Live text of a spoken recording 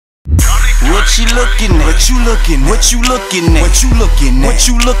What you looking at? What you looking at? What you looking at? What you looking at? What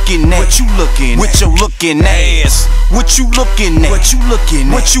you looking at? What you looking at? With your looking ass. What you looking at? What you looking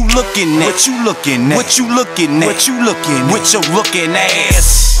at? What you looking at? What you looking at? What you looking at? What you looking at? With your looking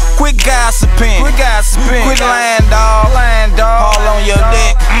ass. Quit gossiping. Quit gossiping. Quit lying, dog. Lying, dog. All on your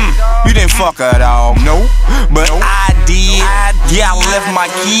dick. You didn't fuck her, dog. Nope. But I did. Yeah, I left my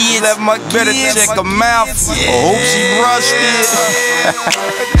kids. Better check them out. I hope she brushed it.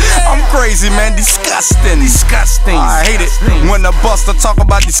 I'm crazy, man. Disgusting. Disgusting. I hate it when the buster talk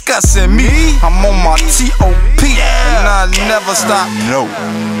about discussing me. I'm on my T.O.P. and I never stop. No.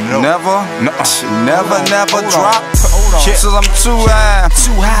 Never. Never drop. Cause I'm too high.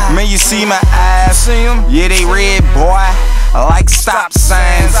 Man, you see my eyes? See them? Yeah, they red, boy. Like stop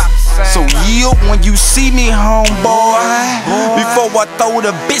signs. So yield when you see me, homeboy. Before I throw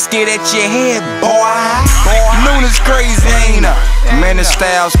the biscuit at your head, boy. Nooniss crazy, ain't I? Man, the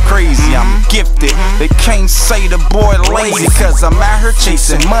style's crazy. I'm gifted. They can't say the boy lazy, cause I'm out here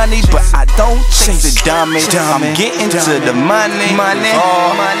chasing money, but I don't chase it, dummy. I'm getting to the money.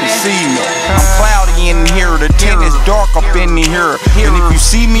 You see me? I'm cloudy in here. The tent is dark up in here. And if you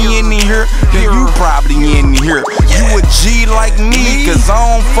see me in here, then you probably in here. You a G like me, cause I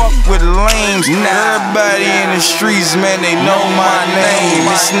don't fuck with lames. Everybody in the streets, man, they know my name.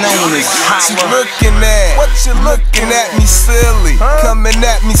 It's Nooniss. What you looking at? What you looking at me silly? Coming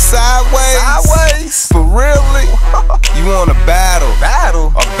at me sideways? For really? You want a battle?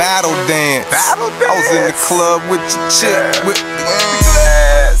 A battle dance? I was in the club with your chick with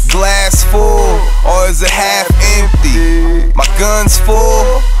the glass full, or is it half empty? My gun's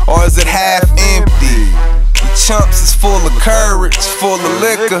full, or is it half empty? Chumps is full of courage, full of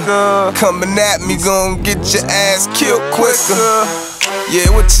liquor. Coming at me, gon' get your ass killed quicker. Yeah,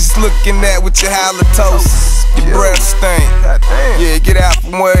 what you looking at with your halitosis? Your breath stink. Yeah, get out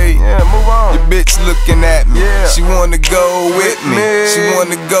from way. Your bitch looking at me. She wanna go with me. She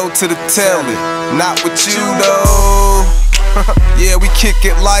wanna go to the telly. Not with you though. Yeah, we kick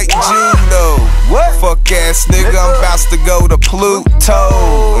it like judo. Fuck ass nigga, I'm about to go to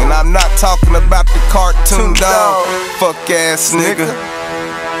Pluto. And I'm not talking about the cartoon dog. Fuck ass nigga.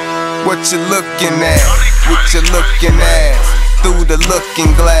 What you looking at? What you looking at? Through the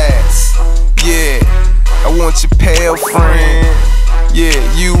looking glass. Yeah, I want your pale friend. Yeah,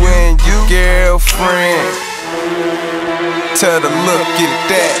 you and your girlfriend. Tell the look at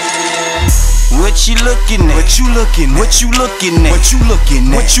that. What you looking at? What you looking at? What you looking at? What you looking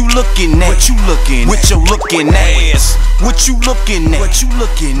at? What you looking at? What you looking at? With your looking ass. What you looking at? What you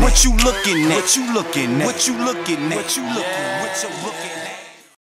looking at? What you looking at? What you looking at? What you looking at? What you looking at? With your looking